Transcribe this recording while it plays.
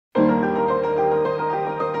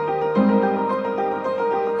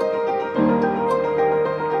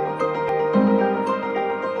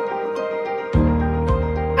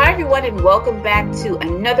everyone, and welcome back to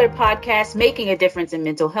another podcast, Making a Difference in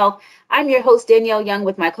Mental Health. I'm your host, Danielle Young,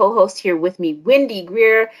 with my co-host here with me, Wendy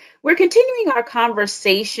Grier. We're continuing our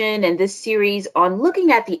conversation in this series on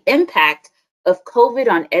looking at the impact of COVID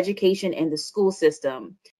on education and the school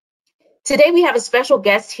system. Today, we have a special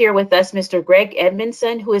guest here with us, Mr. Greg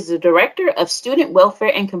Edmundson, who is the Director of Student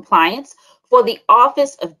Welfare and Compliance for the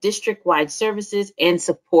Office of District-Wide Services and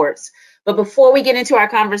Supports. But before we get into our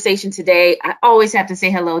conversation today, I always have to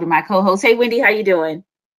say hello to my co-host. Hey, Wendy, how you doing?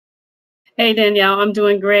 Hey, Danielle, I'm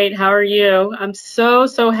doing great. How are you? I'm so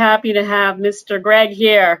happy to have Mr. Greg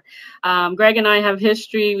here. Greg and I have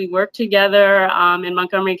history. We worked together in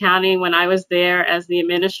Montgomery County when I was there as the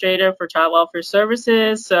administrator for Child Welfare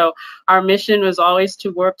Services. So our mission was always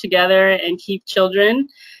to work together and keep children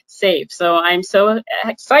safe. So I'm so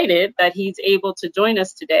excited that he's able to join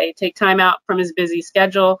us today, take time out from his busy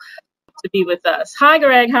schedule to be with us. Hi,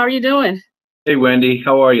 Greg. How are you doing? Hey, Wendy.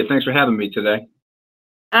 How are you? Thanks for having me today.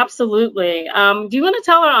 Absolutely. Do you want to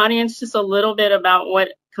tell our audience just a little bit about what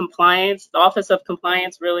compliance, the Office of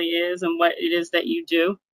Compliance really is and what it is that you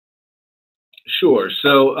do? Sure.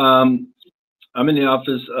 So I'm in the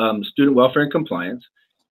Office of Student Welfare and Compliance.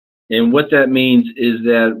 And what that means is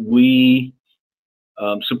that we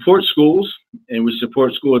support schools and we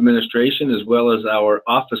support school administration as well as our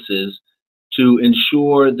offices to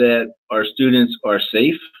ensure that our students are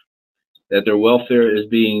safe, that their welfare is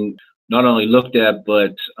being not only looked at,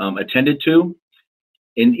 but attended to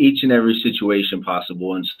in each and every situation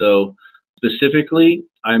possible. And so specifically,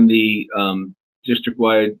 I'm the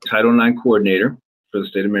district-wide Title IX coordinator for the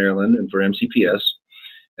state of Maryland and for MCPS.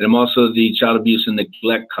 And I'm also the child abuse and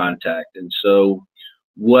neglect contact. And so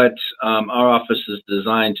what our office is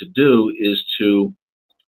designed to do is to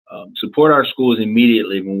support our schools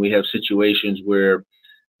immediately when we have situations where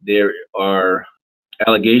there are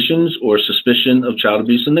allegations or suspicion of child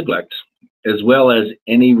abuse and neglect, as well as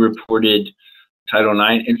any reported Title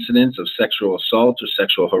IX incidents of sexual assault or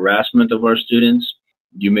sexual harassment of our students.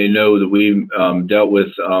 You may know that we dealt with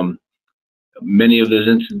many of those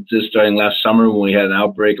instances starting last summer when we had an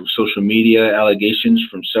outbreak of social media allegations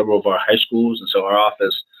from several of our high schools. And so our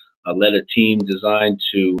office led a team designed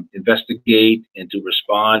to investigate and to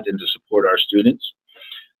respond and to support our students.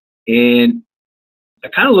 And I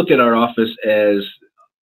kind of look at our office as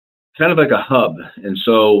kind of like a hub. And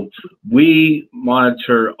so we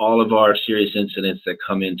monitor all of our serious incidents that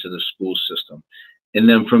come into the school system. And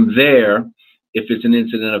then from there, if it's an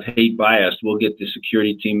incident of hate bias, we'll get the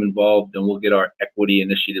security team involved and we'll get our equity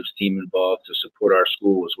initiatives team involved to support our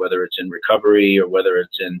schools, whether it's in recovery or whether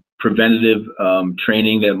it's in preventative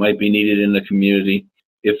training that might be needed in the community.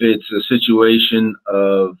 If it's a situation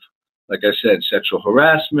of, like I said, sexual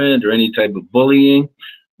harassment or any type of bullying,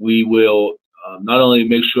 we will not only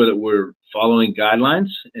make sure that we're following guidelines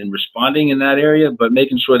and responding in that area, but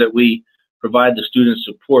making sure that we provide the student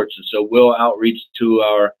supports. And so we'll outreach to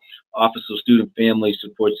our Office of Student Family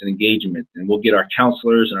Supports and Engagement, and we'll get our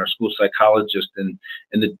counselors and our school psychologists and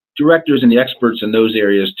the directors and the experts in those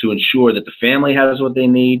areas to ensure that the family has what they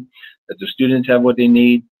need, that the students have what they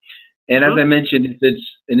need. And as I mentioned, if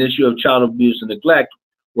it's an issue of child abuse and neglect,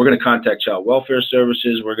 we're going to contact Child Welfare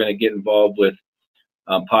Services. We're going to get involved with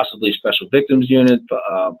possibly Special Victims Unit,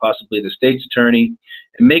 possibly the state's attorney,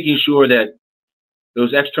 and making sure that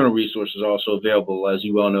those external resources are also available, as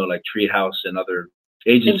you well know, like Treehouse and other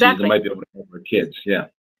agencies that might be able to help our kids. Yeah.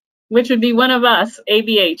 Which would be one of us,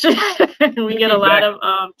 ABH. We get a lot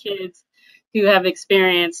of kids who have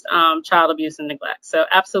experienced child abuse and neglect. So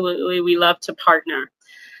absolutely, we love to partner.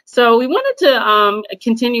 So we wanted to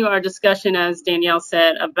continue our discussion, as Danielle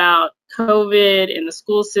said, about COVID and the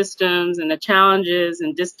school systems and the challenges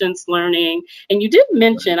and distance learning. And you did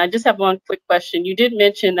mention, I just have one quick question. You did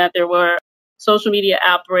mention that there were social media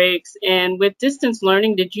outbreaks, and with distance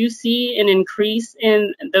learning, did you see an increase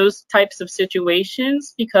in those types of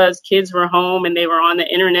situations because kids were home and they were on the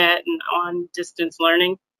internet and on distance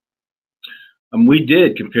learning? We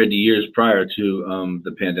did, compared to years prior to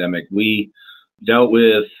the pandemic. We dealt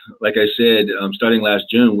with, like I said, starting last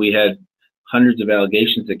June, we had hundreds of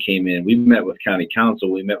allegations that came in. We met with county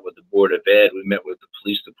council, we met with the Board of Ed, we met with the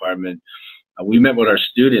police department. We met with our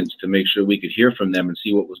students to make sure we could hear from them and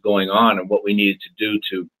see what was going on and what we needed to do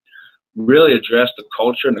to really address the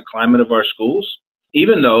culture and the climate of our schools,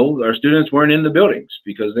 even though our students weren't in the buildings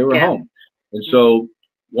because they were home. And so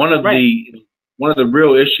one of the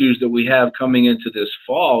real issues that we have coming into this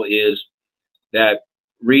fall is that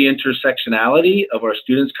reintersectionality of our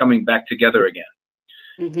students coming back together again.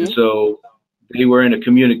 And so they were in a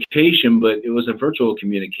communication, but it was a virtual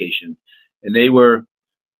communication, and they were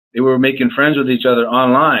making friends with each other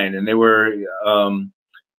online, and they were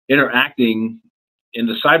interacting in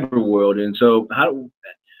the cyber world. And so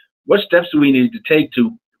what steps do we need to take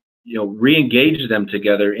to, re-engage them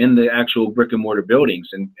together in the actual brick and mortar buildings?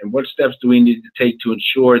 And what steps do we need to take to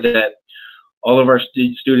ensure that all of our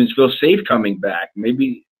students feel safe coming back?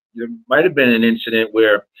 Maybe there might have been an incident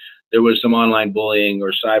where there was some online bullying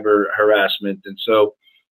or cyber harassment. And so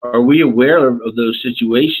are we aware of those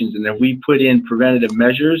situations? And have we put in preventative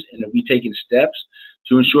measures, and have we taken steps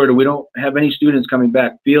to ensure that we don't have any students coming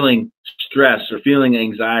back feeling stress or feeling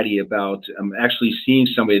anxiety about actually seeing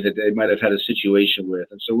somebody that they might have had a situation with?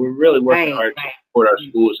 And so we're really working hard to support our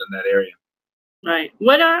schools in that area. Right.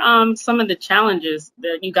 What are some of the challenges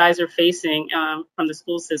that you guys are facing from the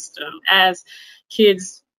school system as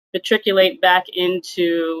kids matriculate back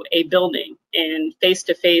into a building and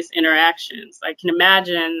face-to-face interactions? I can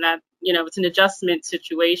imagine that, it's an adjustment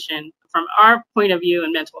situation. From our point of view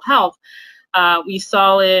in mental health, we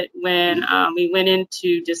saw it when we went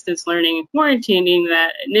into distance learning and quarantining,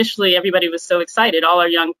 that initially everybody was so excited. All our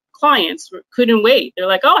young clients couldn't wait. They're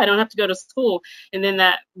like, oh, I don't have to go to school. And then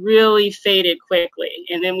that really faded quickly.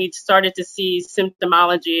 And then we started to see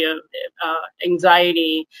symptomology of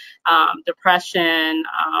anxiety, depression,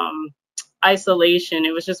 isolation.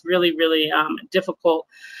 It was just really, really difficult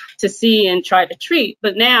to see and try to treat.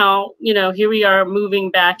 But now, here we are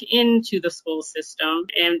moving back into the school system.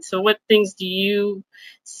 And so what things do you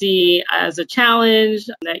see as a challenge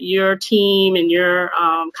that your team and your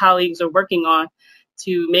colleagues are working on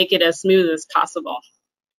to make it as smooth as possible?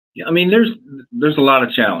 Yeah, I mean, there's a lot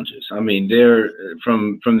of challenges. I mean, they're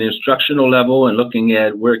from the instructional level and looking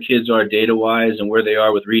at where kids are data-wise and where they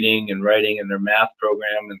are with reading and writing and their math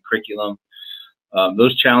program and curriculum.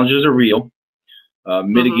 Those challenges are real.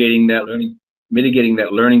 Mitigating that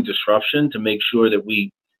learning disruption to make sure that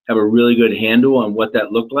we have a really good handle on what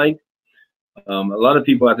that looked like. A lot of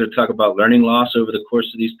people out there talk about learning loss over the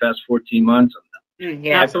course of these past 14 months.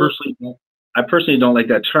 Yeah, I personally don't like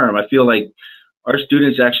that term. I feel like our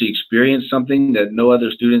students actually experienced something that no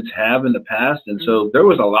other students have in the past. And so there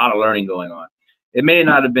was a lot of learning going on. It may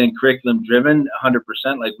not have been curriculum driven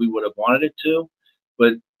 100% like we would have wanted it to,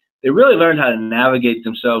 but they really learned how to navigate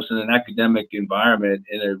themselves in an academic environment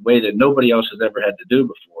in a way that nobody else has ever had to do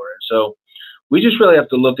before. And so we just really have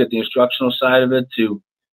to look at the instructional side of it to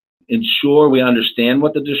ensure we understand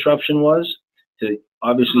what the disruption was, to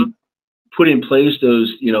obviously put in place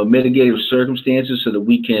those, mitigative circumstances so that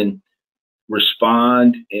we can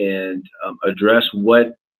respond and address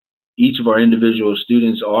what each of our individual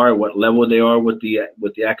students are, what level they are with the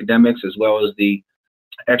academics, as well as the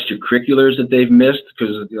extracurriculars that they've missed.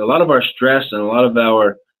 Because a lot of our stress and a lot of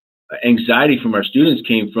our anxiety from our students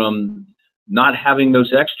came from not having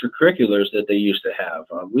those extracurriculars that they used to have.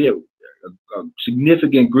 We have a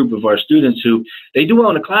significant group of our students who they do well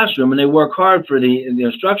in the classroom and they work hard for the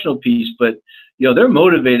instructional piece, but they're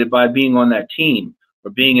motivated by being on that team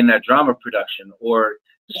or being in that drama production or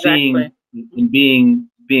seeing and being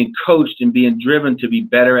coached and being driven to be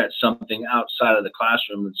better at something outside of the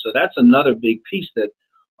classroom. And so that's another big piece that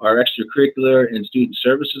our extracurricular and student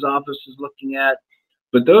services office is looking at.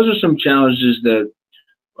 But those are some challenges that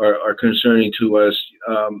are concerning to us.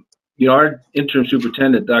 Our interim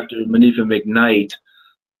superintendent, Dr. Manifa McKnight,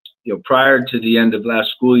 prior to the end of last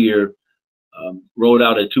school year, rolled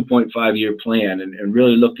out a 2.5-year plan and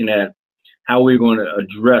really looking at how we're going to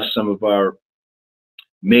address some of our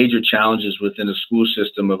major challenges within a school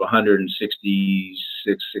system of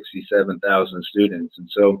 67,000 students. And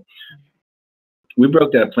so we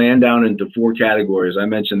broke that plan down into 4 categories. I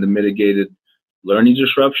mentioned the mitigated learning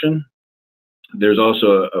disruption. There's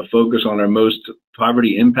also a focus on our most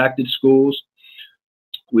poverty impacted schools.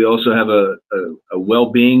 We also have a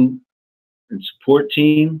well-being and support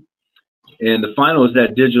team. And the final is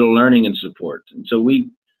that digital learning and support. And so we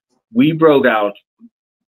broke out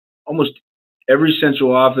almost every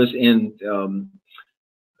central office and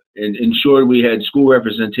ensured we had school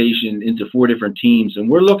representation into 4 different teams. And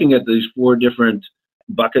we're looking at these 4 different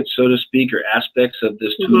buckets, so to speak, or aspects of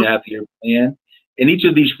this 2.5-year plan. And each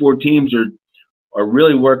of these 4 teams are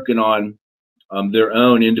really working on their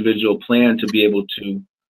own individual plan to be able to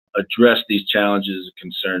address these challenges and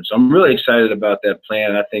concerns. So I'm really excited about that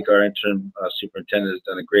plan. I think our interim superintendent has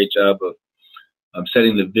done a great job of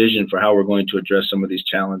setting the vision for how we're going to address some of these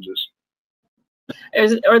challenges.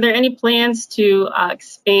 Are there any plans to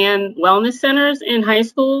expand wellness centers in high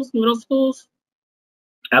schools, middle schools?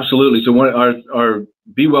 Absolutely. So our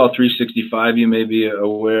Be Well 365 you may be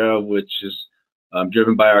aware of, which is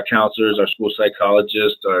driven by our counselors, our school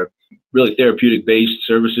psychologists, our really therapeutic-based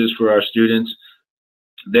services for our students.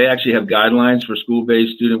 They actually have guidelines for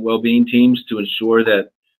school-based student well-being teams to ensure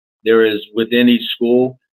that there is within each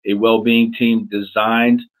school a well-being team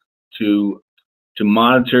designed to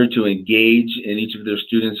monitor, to engage in each of their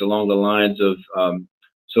students along the lines of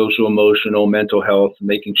social, emotional, mental health,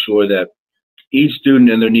 making sure that each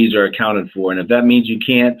student and their needs are accounted for. And if that means you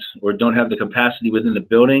can't or don't have the capacity within the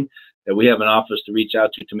building, that we have an office to reach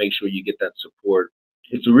out to make sure you get that support.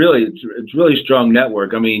 It's a really strong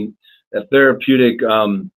network. I mean, that therapeutic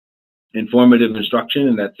informative instruction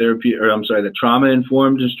and that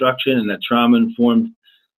trauma-informed instruction and that trauma-informed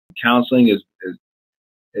counseling is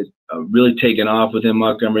really taken off within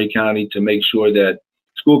Montgomery County to make sure that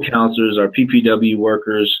school counselors, our PPW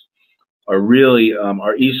workers, are really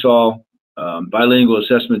our ESOL bilingual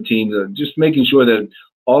assessment teams, just making sure that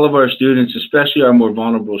all of our students, especially our more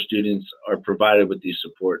vulnerable students, are provided with these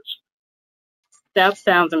supports. That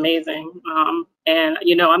sounds amazing. And,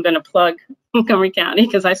 I'm going to plug Montgomery County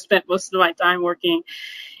because I spent most of my time working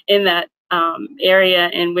in that area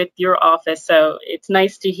and with your office. So it's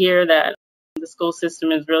nice to hear that the school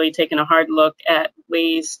system is really taking a hard look at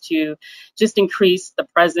ways to just increase the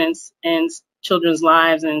presence in children's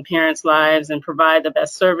lives and parents' lives and provide the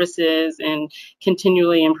best services and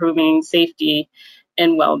continually improving safety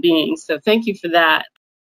and well-being. So thank you for that.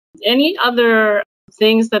 Any other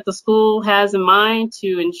things that the school has in mind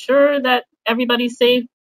to ensure that everybody's safe?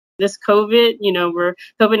 This COVID, we're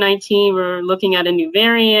COVID-19, we're looking at a new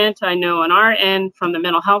variant. I know on our end, from the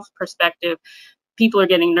mental health perspective, people are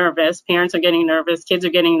getting nervous, parents are getting nervous, kids are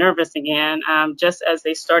getting nervous again, just as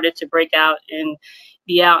they started to break out and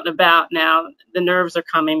be out and about. Now the nerves are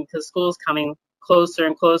coming because school's coming closer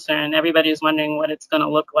and closer and everybody's wondering what it's going to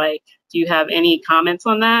look like. Do you have any comments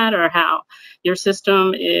on that, or how your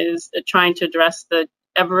system is trying to address the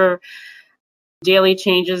ever daily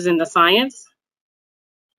changes in the science?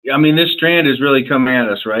 I mean, this strand is really coming at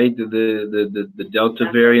us, right? The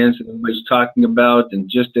Delta variants that everybody's talking about, and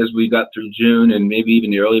just as we got through June and maybe even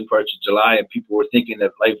the early parts of July, and people were thinking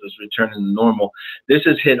that life was returning to normal, this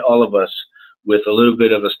has hit all of us with a little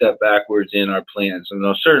bit of a step backwards in our plans. And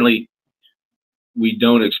certainly we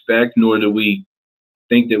don't expect, nor do we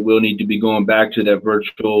think that we'll need to be going back to that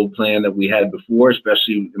virtual plan that we had before,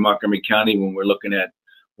 especially in Montgomery County when we're looking at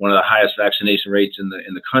one of the highest vaccination rates in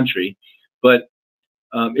the country. But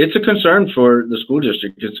it's a concern for the school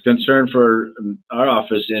district. It's a concern for our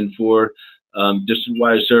office and for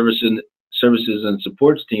district-wide services and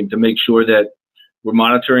supports team to make sure that we're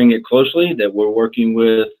monitoring it closely, that we're working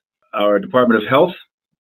with our Department of Health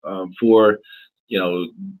for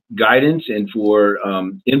guidance and for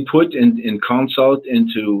input and consult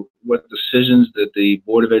into what decisions that the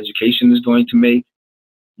Board of Education is going to make.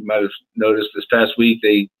 You might have noticed this past week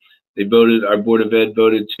our Board of Ed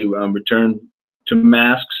voted to return to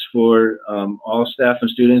masks for all staff and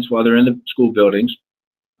students while they're in the school buildings.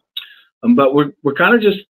 But we're kind of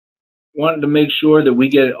just wanting to make sure that we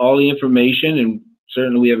get all the information, and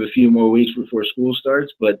certainly we have a few more weeks before school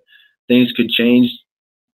starts, but things could change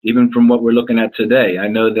even from what we're looking at today. I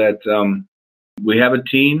know that we have a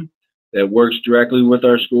team that works directly with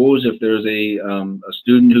our schools. If there's a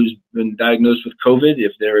student who's been diagnosed with COVID,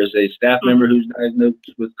 if there is a staff member who's diagnosed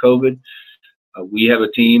with COVID, we have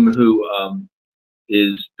a team who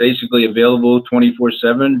is basically available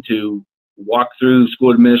 24/7 to walk through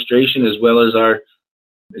school administration as well as our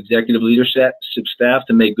executive leadership staff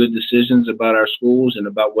to make good decisions about our schools and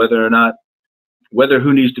about whether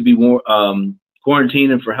who needs to be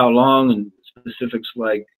quarantined and for how long, and specifics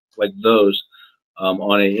like those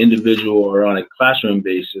on an individual or on a classroom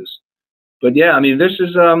basis. But yeah, I mean, this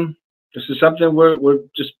is something we're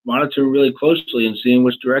just monitoring really closely and seeing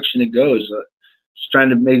which direction it goes. Just trying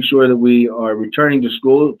to make sure that we are returning to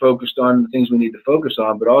school focused on the things we need to focus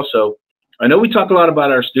on, but also I know we talk a lot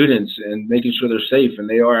about our students and making sure they're safe, and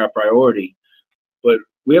they are our priority. But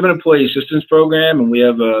we have an employee assistance program, and we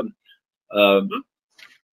have a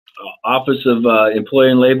Office of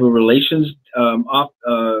Employee and Labor Relations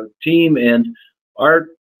team, and our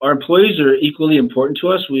employees are equally important to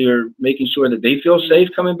us. We are making sure that they feel safe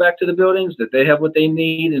coming back to the buildings, that they have what they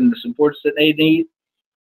need and the supports that they need,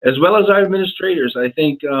 as well as our administrators. I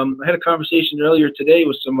think I had a conversation earlier today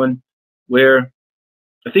with someone where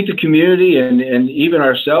I think the community and even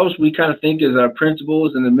ourselves, we kind of think as our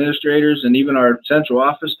principals and administrators and even our central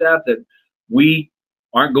office staff that we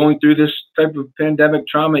aren't going through this type of pandemic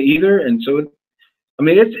trauma either. And so,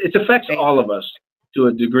 it affects all of us to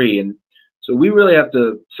a degree. And so we really have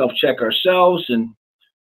to self-check ourselves and,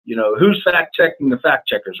 who's fact-checking the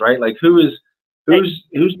fact-checkers, right? Like who's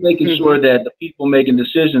making sure that the people making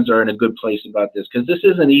decisions are in a good place about this? Because this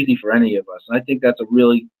isn't easy for any of us. And I think that's a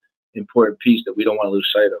really important piece that we don't want to lose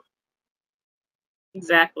sight of.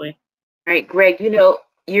 Exactly. All right, Greg,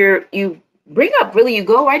 you bring up, really, you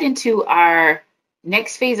go right into our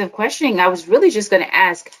next phase of questioning. I was really just going to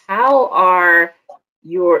ask, how are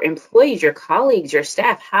your employees, your colleagues, your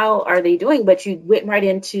staff, how are they doing? But you went right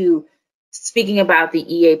into speaking about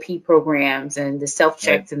the EAP programs and the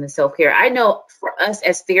self-checks and the self-care. I know for us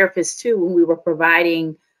as therapists too, when we were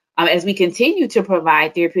providing, as we continue to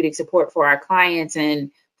provide therapeutic support for our clients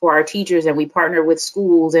and for our teachers, and we partner with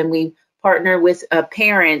schools and we partner with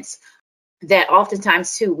parents, that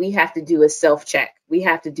oftentimes too, we have to do a self-check. We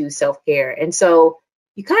have to do self-care. And so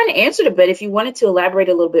you kind of answered it, but if you wanted to elaborate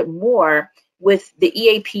a little bit more with the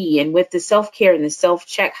EAP and with the self-care and the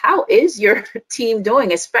self-check, how is your team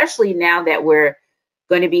doing, especially now that we're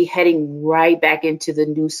going to be heading right back into the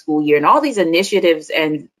new school year? And all these initiatives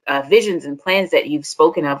and visions and plans that you've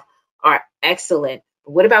spoken of are excellent.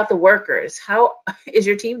 But what about the workers? How is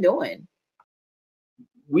your team doing?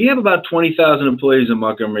 We have about 20,000 employees in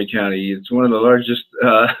Montgomery County. It's one of the largest,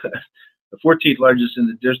 the 14th largest in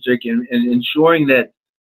the district, and ensuring that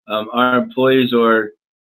our employees are,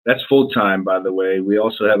 that's full-time, by the way. We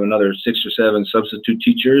also have another 6 or 7 substitute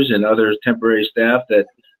teachers and other temporary staff, that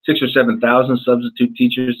 6 or 7,000 substitute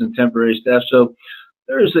teachers and temporary staff. So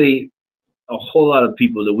there's a whole lot of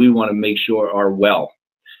people that we want to make sure are well.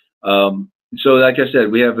 So like I said,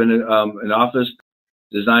 we have an office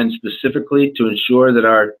designed specifically to ensure that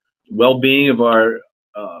our well-being of our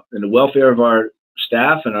and the welfare of our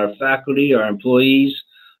staff and our faculty, our employees,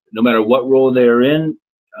 no matter what role they are in,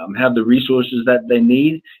 have the resources that they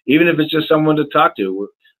need, even if it's just someone to talk to.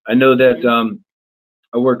 I know that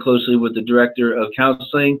I work closely with the director of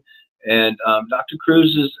counseling, and Dr.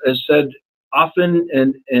 Cruz has said often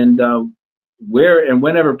and where and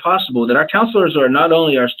whenever possible that our counselors are not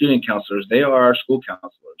only our student counselors, they are our school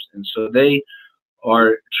counselors. And so they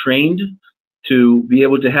are trained to be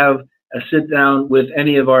able to have a sit down with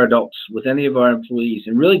any of our adults, with any of our employees,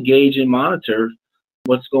 and really gauge and monitor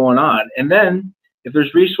what's going on. And then if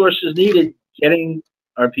there's resources needed, getting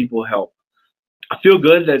our people help. I feel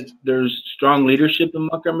good that there's strong leadership in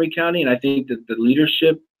Montgomery County, and I think that the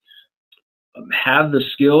leadership have the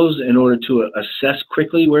skills in order to assess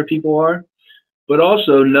quickly where people are, but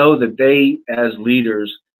also know that they, as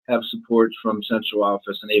leaders, have support from central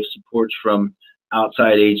office, and they have support from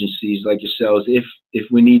outside agencies like yourselves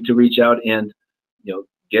if we need to reach out and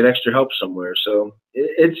get extra help somewhere. So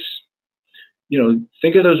it's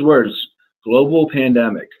think of those words: global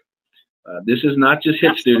pandemic. This is not just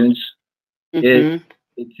hit students. Mm-hmm.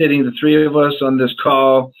 It's hitting the 3 of us on this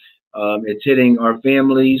call. It's hitting our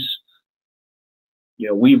families.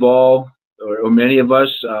 We've all, or many of us,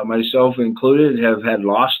 myself included, have had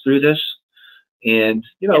loss through this. And,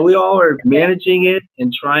 we all are managing it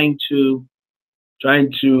and trying to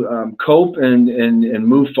cope and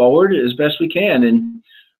move forward as best we can. And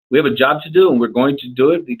we have a job to do, and we're going to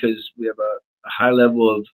do it because we have a high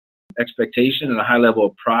level of expectation and a high level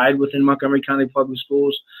of pride within Montgomery County Public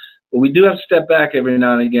Schools. But we do have to step back every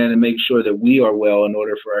now and again and make sure that we are well in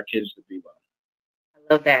order for our kids to be well.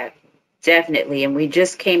 I love that. Definitely. And we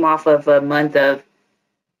just came off of a month of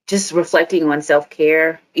just reflecting on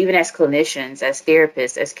self-care, even as clinicians, as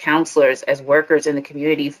therapists, as counselors, as workers in the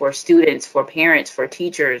community, for students, for parents, for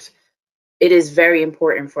teachers. It is very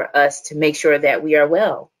important for us to make sure that we are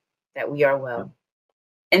well, Yeah.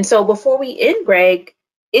 And so before we end, Greg,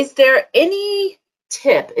 is there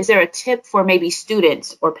a tip for maybe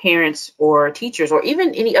students or parents or teachers, or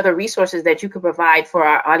even any other resources that you could provide for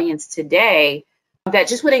our audience today that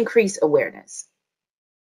just would increase awareness?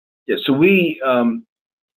 Yeah, so we,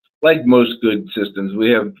 like most good systems,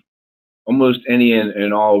 we have almost any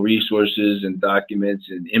and all resources and documents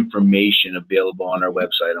and information available on our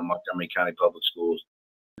website on Montgomery County Public Schools.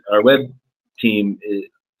 Our web team is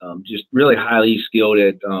just really highly skilled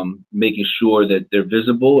at making sure that they're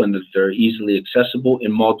visible and that they're easily accessible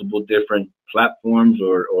in multiple different platforms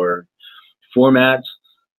or formats.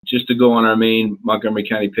 Just to go on our main Montgomery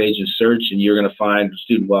County page and search, and you're going to find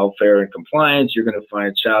student welfare and compliance, you're going to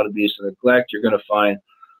find child abuse and neglect, you're going to find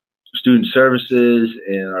student services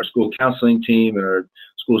and our school counseling team and our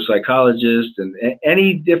school psychologist and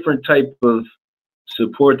any different type of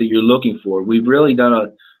support that you're looking for. We've really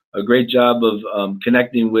done a great job of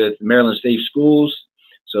connecting with Maryland Safe Schools.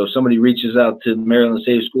 So if somebody reaches out to Maryland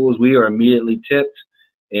Safe Schools, we are immediately tipped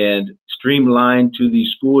and streamlined to the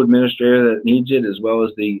school administrator that needs it, as well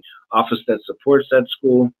as the office that supports that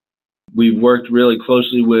school. We've worked really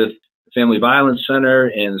closely with the Family Violence Center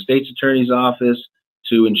and the State's Attorney's Office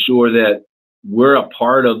to ensure that we're a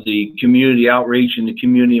part of the community outreach and the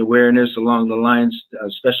community awareness along the lines,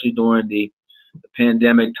 especially during the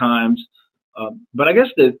pandemic times. But I guess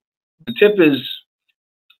the tip is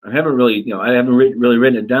I haven't really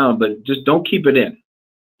written it down, but just don't keep it in.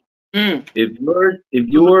 If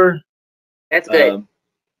you're that's good.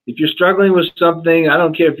 If you're struggling with something, I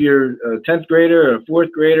don't care if you're a 10th grader or a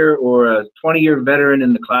 4th grader or a 20-year veteran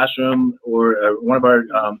in the classroom or one of our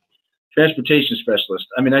transportation specialists.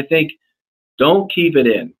 I mean, I think don't keep it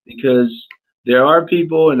in, because there are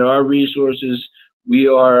people and there are resources.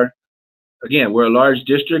 We're a large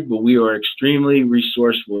district, but we are extremely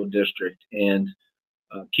resourceful district, and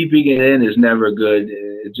keeping it in is never good.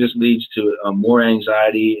 It just leads to more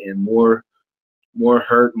anxiety and more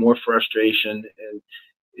hurt, more frustration. And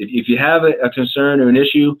if you have a concern or an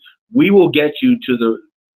issue, we will get you to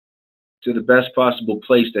the best possible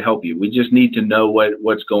place to help you. We just need to know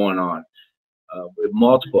what's going on. With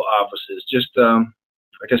multiple offices, just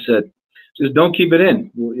like I said, just don't keep it in.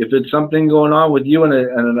 If it's something going on with you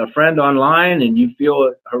and a friend online, and you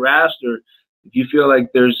feel harassed, or if you feel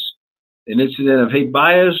like there's an incident of hate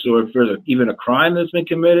bias, or if there's even a crime that's been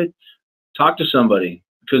committed, talk to somebody,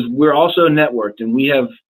 because we're also networked, and we have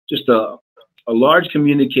just a large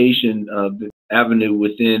communication avenue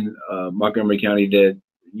within Montgomery County that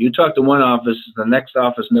you talk to one office, the next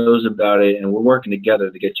office knows about it, and we're working together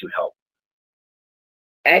to get you help.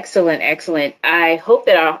 Excellent, excellent. I hope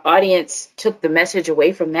that our audience took the message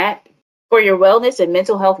away from that. For your wellness and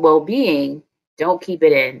mental health well-being, don't keep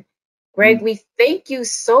it in. Greg, we thank you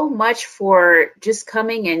so much for just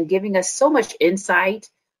coming and giving us so much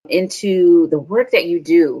insight into the work that you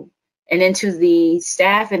do and into the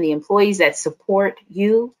staff and the employees that support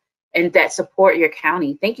you and that support your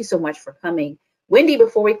county. Thank you so much for coming. Wendy,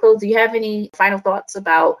 before we close, do you have any final thoughts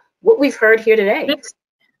about what we've heard here today?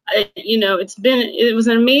 It was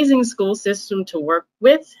an amazing school system to work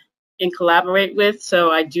with and collaborate with.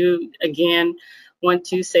 So I do, again, want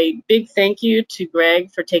to say big thank you to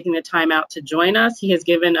Greg for taking the time out to join us. He has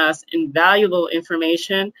given us invaluable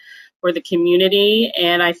information for the community.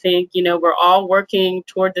 And I think, we're all working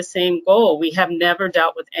toward the same goal. We have never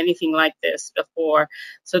dealt with anything like this before.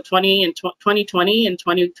 So 2020 and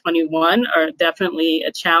 2021 are definitely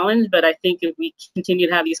a challenge. But I think if we continue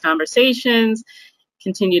to have these conversations,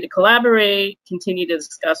 continue to collaborate, continue to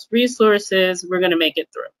discuss resources, we're going to make it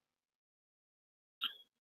through.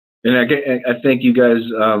 And I thank you guys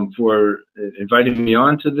for inviting me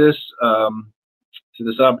on to this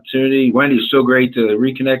opportunity. Wendy, it's so great to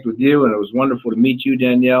reconnect with you, and it was wonderful to meet you,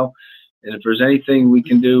 Danielle. And if there's anything we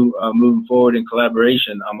can do moving forward in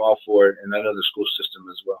collaboration, I'm all for it, and I know the school system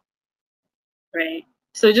as well. Great.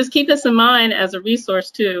 So just keep this in mind as a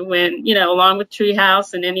resource too, when, along with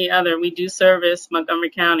Treehouse and any other, we do service Montgomery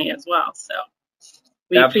County as well. So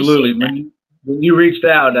we absolutely. Appreciate that. When you reached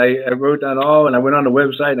out, I wrote down all, and I went on the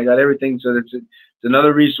website and I got everything. So it's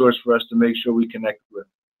another resource for us to make sure we connect with.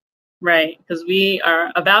 Right. Because we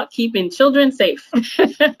are about keeping children safe.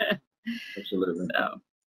 Absolutely. So.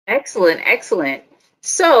 Excellent. Excellent.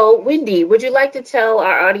 So Wendy, would you like to tell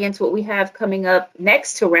our audience what we have coming up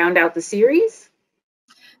next to round out the series?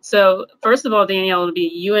 So first of all, Danielle, it'll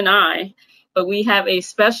be you and I, but we have a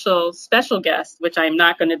special guest, which I'm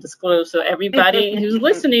not going to disclose. So everybody who's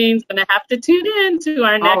listening is going to have to tune in to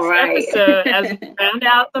our next episode as we round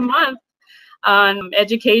out the month on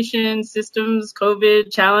education, systems,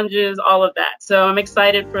 COVID challenges, all of that. So I'm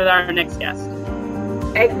excited for our next guest.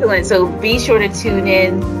 Excellent. So be sure to tune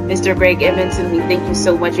in, Mr. Greg Edmundson. We thank you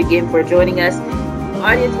so much again for joining us.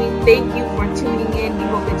 Audience, we thank you for tuning in. We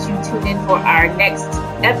hope that you tune in for our next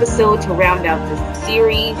episode to round out this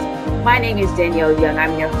series. My name is Danielle Young.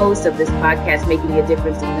 I'm your host of this podcast, Making a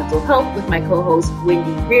Difference in Mental Health, with my co-host,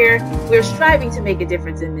 Wendy Grier. We're striving to make a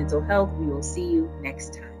difference in mental health. We will see you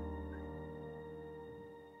next time.